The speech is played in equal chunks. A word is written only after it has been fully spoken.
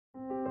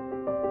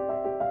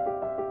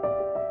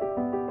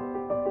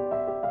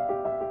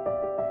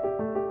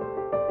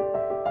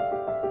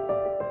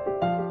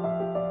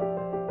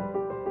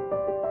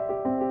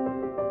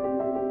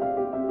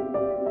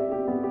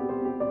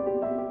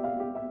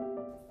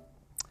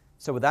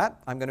So with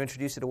that, I'm going to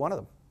introduce you to one of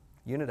them,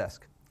 Unidesk.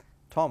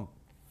 Tom,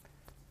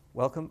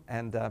 welcome,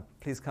 and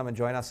please come and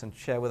join us and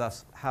share with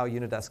us how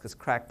Unidesk has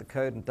cracked the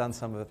code and done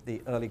some of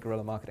the early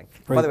guerrilla marketing.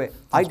 Great. By the way,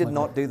 Thanks, I did Michael.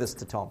 not do this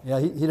to Tom. Yeah,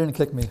 he didn't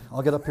kick me.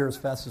 I'll get up here as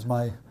fast as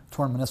my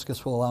torn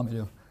meniscus will allow me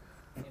to.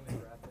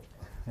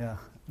 Yeah,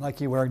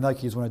 Nike, wearing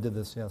Nikes when I did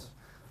this, yes.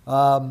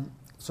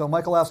 So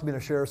Michael asked me to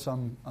share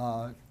some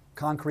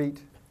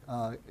concrete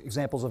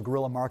examples of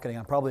guerrilla marketing.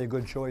 I'm probably a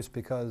good choice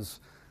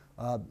because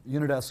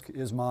Unidesk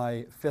is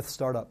my 5th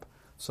startup.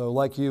 So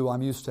like you,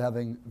 I'm used to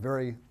having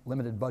very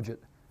limited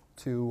budget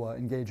to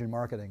engage in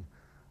marketing.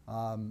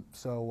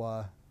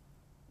 Let's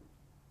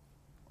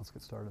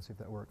get started and see if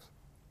that works.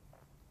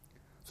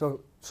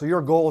 So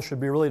your goal should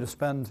be really to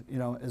spend,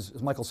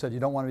 as Michael said, you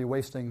don't want to be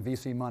wasting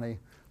VC money,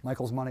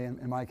 Michael's money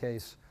in my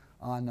case,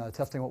 on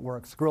testing what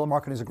works. Guerrilla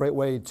marketing is a great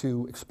way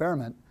to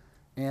experiment,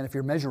 and if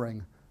you're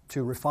measuring,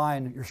 to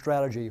refine your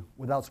strategy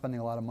without spending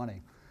a lot of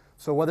money.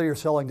 So whether you're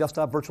selling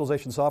desktop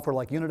virtualization software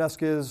like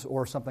Unidesk is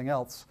or something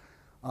else,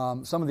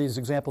 some of these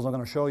examples I'm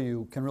going to show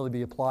you can really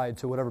be applied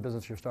to whatever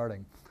business you're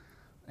starting.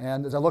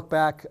 And as I look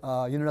back,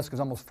 Unidesk is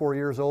almost 4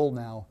 years old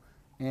now,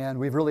 and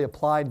we've really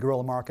applied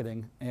guerrilla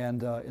marketing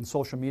and in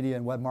social media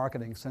and web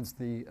marketing since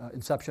the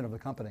inception of the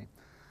company.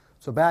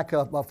 So back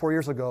about 4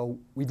 years ago,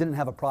 we didn't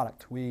have a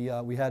product. We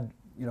had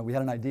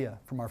an idea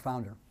from our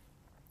founder.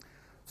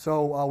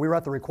 So we were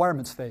at the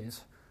requirements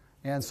phase,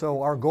 and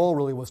so our goal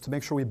really was to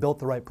make sure we built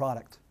the right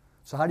product.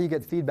 So how do you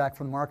get feedback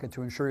from the market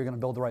to ensure you're going to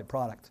build the right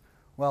product?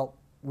 Well,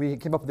 we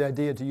came up with the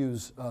idea to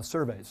use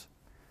surveys,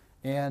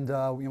 and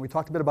we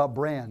talked a bit about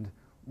brand.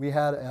 We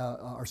had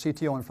our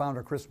CTO and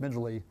founder, Chris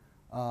Midgley,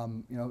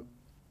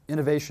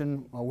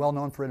 innovation, well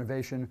known for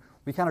innovation.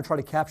 We kind of try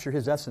to capture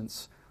his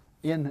essence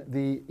in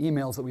the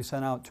emails that we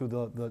sent out to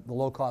the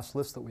low-cost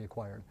list that we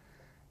acquired.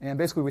 And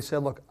basically we said,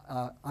 look,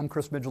 I'm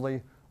Chris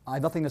Midgley. I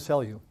have nothing to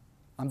sell you.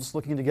 I'm just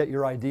looking to get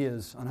your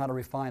ideas on how to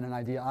refine an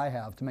idea I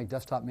have to make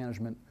desktop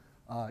management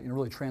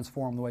really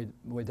transform the way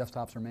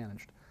desktops are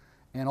managed.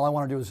 And all I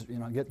want to do is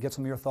get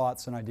some of your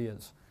thoughts and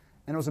ideas.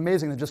 And it was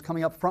amazing that just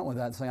coming up front with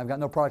that and saying, I've got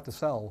no product to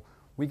sell,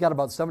 we got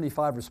about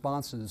 75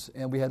 responses,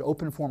 and we had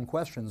open form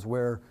questions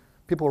where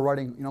people were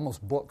writing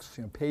almost books,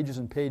 pages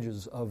and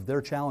pages of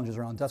their challenges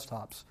around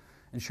desktops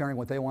and sharing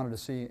what they wanted to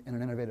see in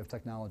an innovative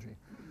technology.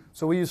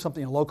 So we used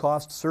something low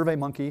cost,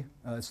 SurveyMonkey,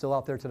 it's still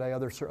out there today,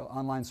 other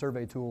online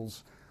survey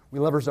tools. We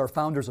leveraged our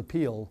founder's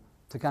appeal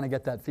to kind of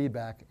get that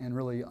feedback and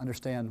really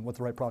understand what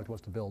the right product was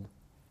to build.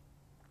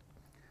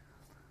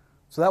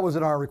 So that was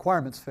in our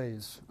requirements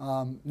phase.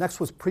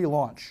 Next was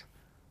pre-launch.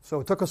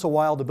 So it took us a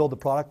while to build the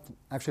product,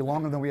 actually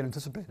longer than we had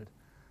anticipated.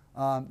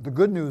 The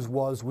good news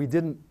was we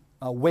didn't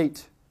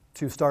wait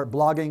to start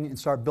blogging and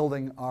start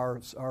building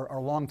our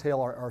long tail,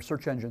 our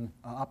search engine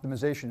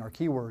optimization, our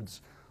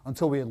keywords,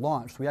 until we had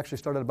launched. We actually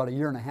started about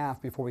 1.5 years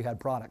before we had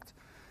product.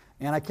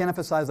 And I can't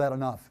emphasize that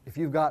enough. If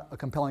you've got a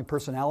compelling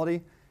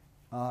personality,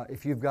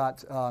 if you've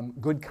got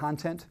good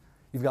content,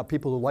 you've got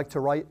people who like to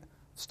write,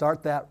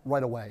 start that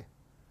right away.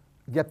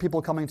 Get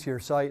people coming to your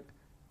site,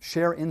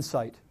 share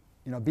insight,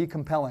 be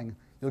compelling.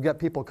 You'll get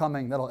people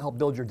coming that'll help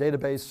build your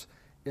database.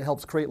 It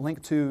helps create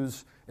link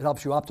tos. It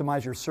helps you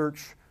optimize your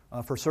search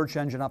for search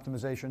engine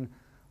optimization.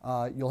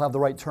 You'll have the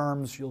right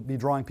terms. You'll be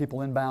drawing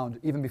people inbound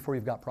even before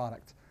you've got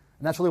product.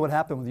 And that's really what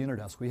happened with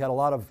Unidesk. We had a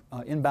lot of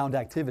inbound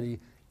activity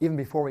even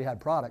before we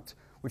had product,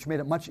 which made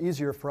it much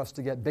easier for us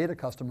to get beta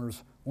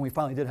customers when we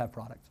finally did have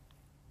product.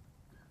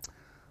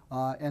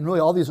 And really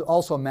all these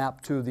also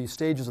map to the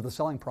stages of the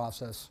selling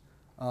process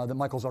that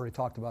Michael's already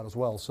talked about as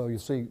well. So you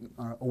see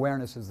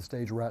awareness is the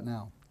stage we're at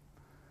now.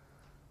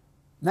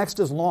 Next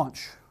is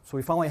launch. So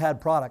we finally had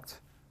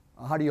product.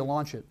 How do you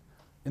launch it?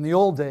 In the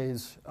old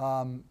days,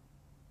 you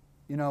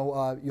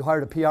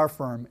hired a PR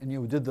firm and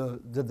you did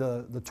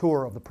the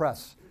tour of the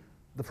press.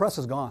 The press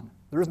is gone.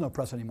 There is no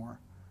press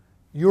anymore.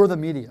 You're the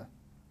media.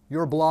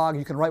 Your blog,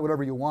 you can write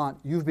whatever you want.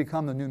 You've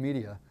become the new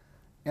media.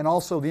 And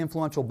also the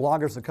influential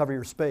bloggers that cover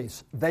your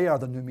space, they are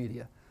the new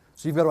media.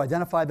 So you've got to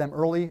identify them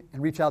early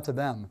and reach out to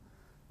them.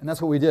 And that's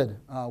what we did.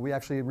 We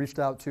actually reached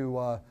out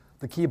to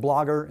the key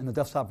blogger in the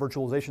desktop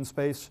virtualization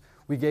space.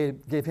 We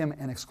gave him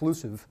an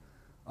exclusive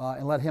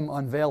and let him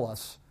unveil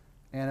us.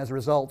 And as a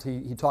result,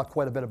 he talked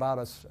quite a bit about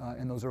us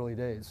in those early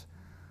days.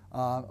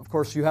 Of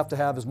course, you have to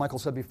have, as Michael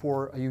said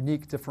before, a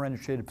unique,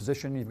 differentiated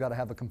position. You've got to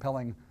have a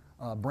compelling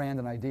brand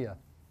and idea.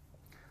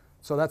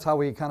 So that's how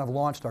we kind of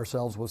launched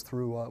ourselves, was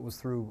through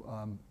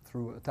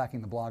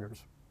attacking the bloggers.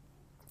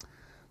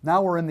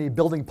 Now we're in the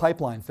building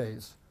pipeline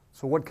phase.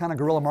 So what kind of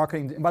guerrilla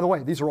marketing? And by the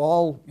way, these are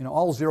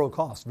all zero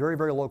cost, very,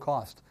 very low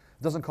cost.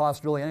 It doesn't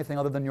cost really anything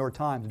other than your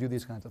time to do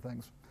these kinds of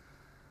things.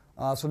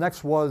 So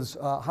next was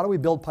how do we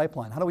build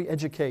pipeline? How do we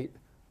educate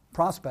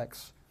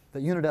prospects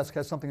that Unidesk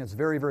has something that's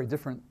very, very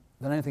different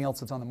than anything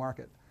else that's on the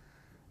market?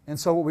 And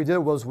so what we did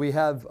was we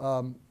have,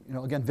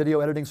 again,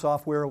 video editing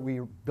software. We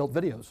built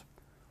videos.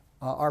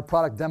 Our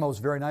product demos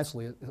very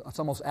nicely. It's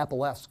almost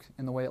Apple-esque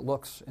in the way it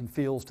looks and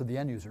feels to the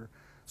end user.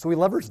 So we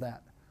leveraged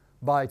that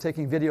by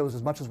taking videos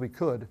as much as we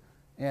could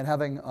and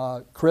having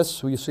Chris,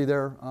 who you see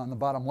there on the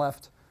bottom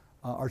left,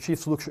 our chief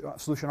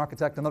solution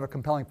architect, another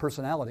compelling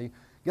personality,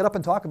 get up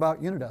and talk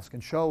about Unidesk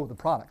and show the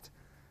product.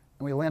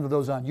 And we landed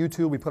those on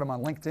YouTube, we put them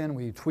on LinkedIn,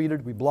 we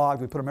tweeted, we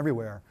blogged, we put them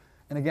everywhere.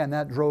 And again,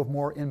 that drove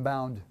more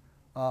inbound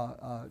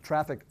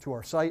traffic to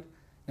our site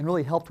and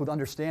really helped with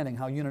understanding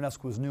how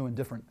Unidesk was new and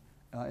different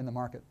in the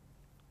market.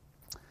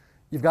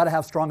 You've got to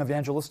have strong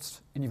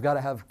evangelists, and you've got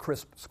to have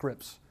crisp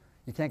scripts.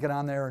 You can't get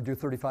on there and do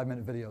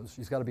 35-minute videos.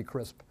 You've got to be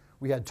crisp.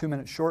 We had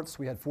 2-minute shorts.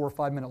 We had 4 or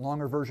 5-minute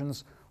longer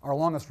versions. Our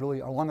longest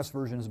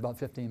version is about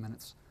 15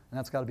 minutes, and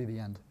that's got to be the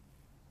end.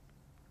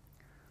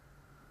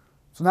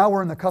 So now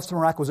we're in the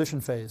customer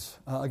acquisition phase.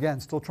 Again,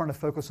 still trying to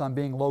focus on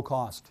being low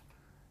cost.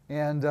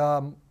 And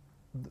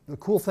the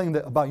cool thing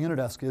about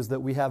Unidesk is that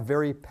we have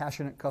very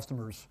passionate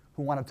customers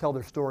who want to tell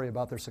their story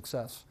about their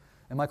success.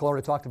 And Michael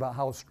already talked about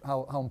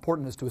how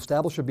important it is to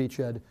establish a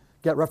beachhead,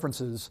 get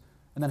references,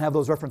 and then have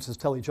those references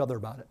tell each other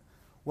about it.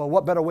 Well,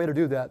 what better way to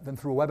do that than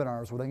through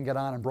webinars where they can get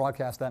on and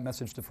broadcast that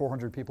message to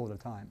 400 people at a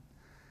time.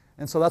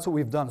 And so that's what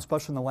we've done,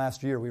 especially in the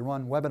last year. We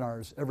run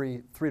webinars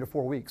every 3 to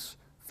 4 weeks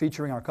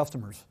featuring our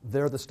customers.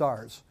 They're the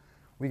stars.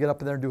 We get up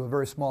there and do a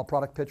very small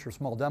product pitch or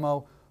small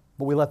demo,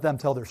 but we let them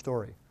tell their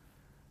story.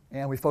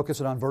 And we focus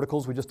it on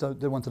verticals. We just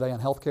did one today on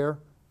healthcare,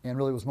 and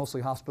really it was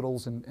mostly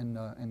hospitals and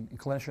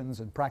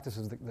clinicians and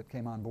practices that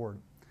came on board.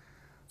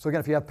 So again,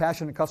 if you have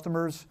passionate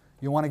customers,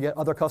 you want to get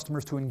other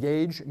customers to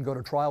engage and go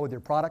to trial with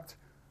your product,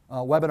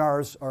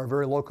 webinars are a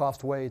very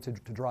low-cost way to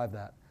drive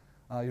that.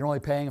 You're only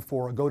paying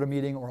for a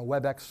GoToMeeting or a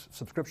WebEx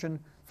subscription,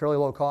 fairly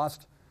low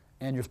cost,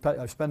 and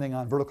you're spending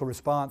on vertical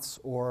response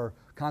or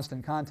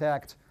constant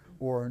contact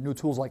or new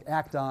tools like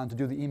Acton to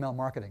do the email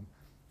marketing.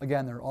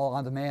 Again, they're all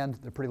on demand.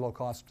 They're pretty low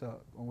cost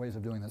ways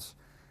of doing this.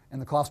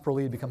 And the cost per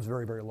lead becomes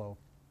very, very low.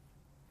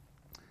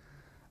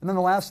 And then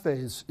the last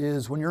phase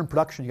is when you're in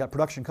production, you got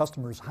production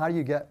customers, how do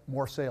you get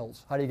more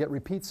sales? How do you get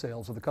repeat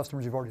sales of the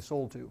customers you've already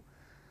sold to?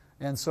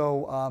 And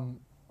so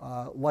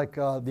like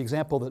the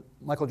example that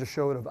Michael just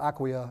showed of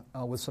Acquia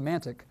with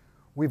Symantec,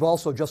 we've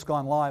also just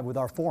gone live with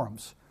our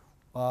forums.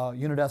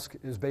 Unidesk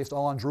is based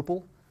all on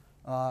Drupal,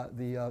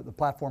 the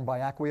platform by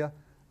Acquia,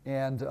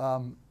 and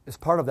as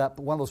part of that,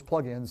 one of those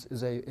plugins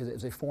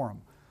is a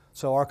forum.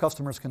 So our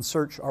customers can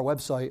search our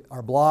website,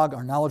 our blog,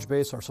 our knowledge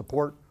base, our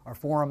support, our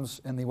forums,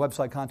 and the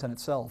website content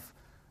itself.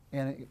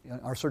 And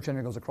our search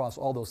engine goes across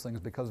all those things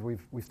because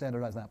we've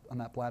standardized that on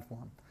that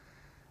platform.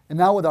 And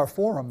now with our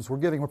forums, we're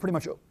pretty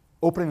much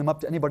opening them up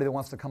to anybody that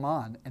wants to come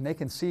on, and they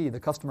can see the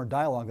customer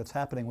dialogue that's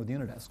happening with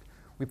Unidesk.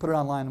 We put it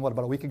online,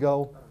 about a week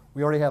ago?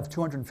 We already have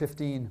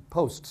 215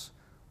 posts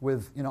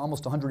with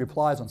almost 100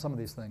 replies on some of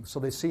these things. So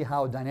they see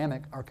how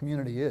dynamic our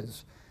community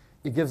is.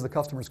 It gives the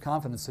customers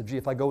confidence that, gee,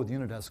 if I go with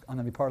Unidesk, I'm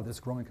going to be part of this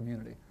growing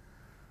community.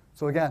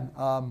 So again,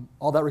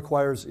 all that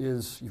requires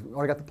is you've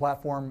already got the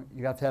platform,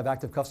 you have to have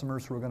active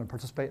customers who are going to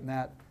participate in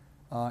that,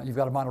 and you've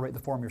got to moderate the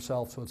forum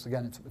yourself, so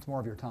it's more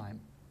of your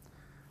time.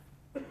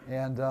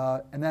 And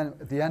then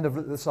at the end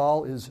of this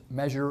all is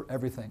measure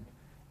everything.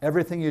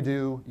 Everything you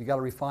do, you got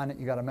to refine it,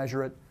 you got to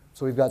measure it.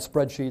 So we've got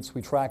spreadsheets,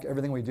 we track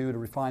everything we do to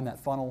refine that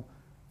funnel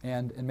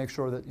and make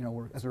sure that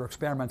as we're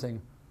experimenting,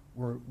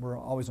 we're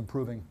always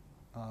improving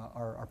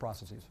our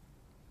processes.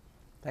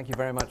 Thank you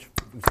very much.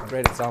 It was a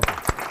great example.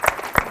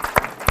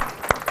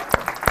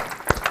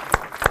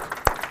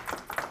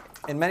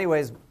 In many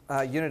ways,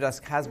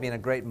 Unidesk has been a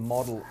great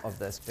model of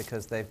this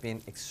because they've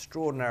been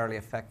extraordinarily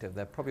effective.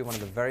 They're probably one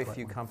of the very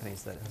few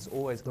companies that has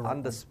always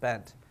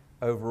underspent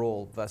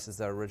overall versus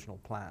their original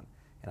plan.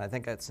 And I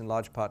think it's in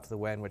large part to the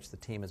way in which the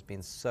team has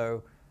been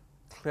so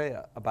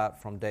clear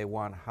about from day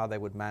one how they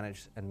would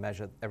manage and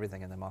measure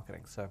everything in their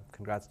marketing. So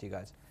congrats to you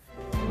guys.